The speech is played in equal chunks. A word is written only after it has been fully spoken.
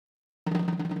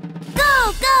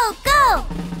go, go!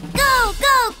 Go,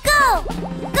 go, go!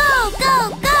 Go, go,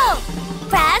 go!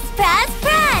 Press, press,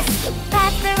 press!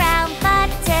 Press the round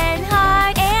button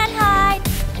hard and hard.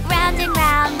 Round and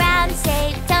round, round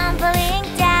shape, tumbling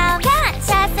down. Catch!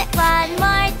 Press it one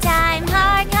more time,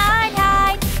 hard, hard,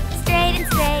 hard. Straight and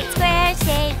straight, square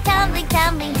shape, tumbling,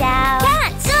 tumbling down.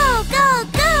 Catch! Go, go,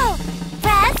 go!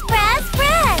 Press, press,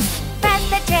 press! Press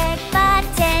the trick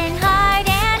button hard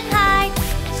and hard.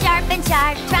 Sharp and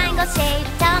sharp, triangle shape,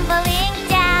 tumbling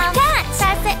down. Catch!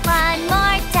 Press it one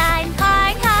more time,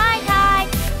 hard, hard, hard.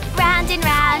 Round and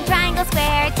round, triangle,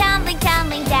 square, tumbling,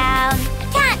 tumbling down.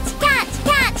 Catch, catch,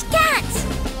 catch, catch!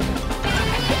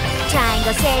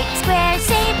 Triangle shape, square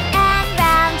shape, and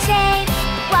round shape.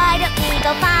 Why don't we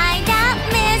go find out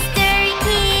mystery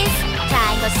keys?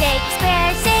 Triangle shape,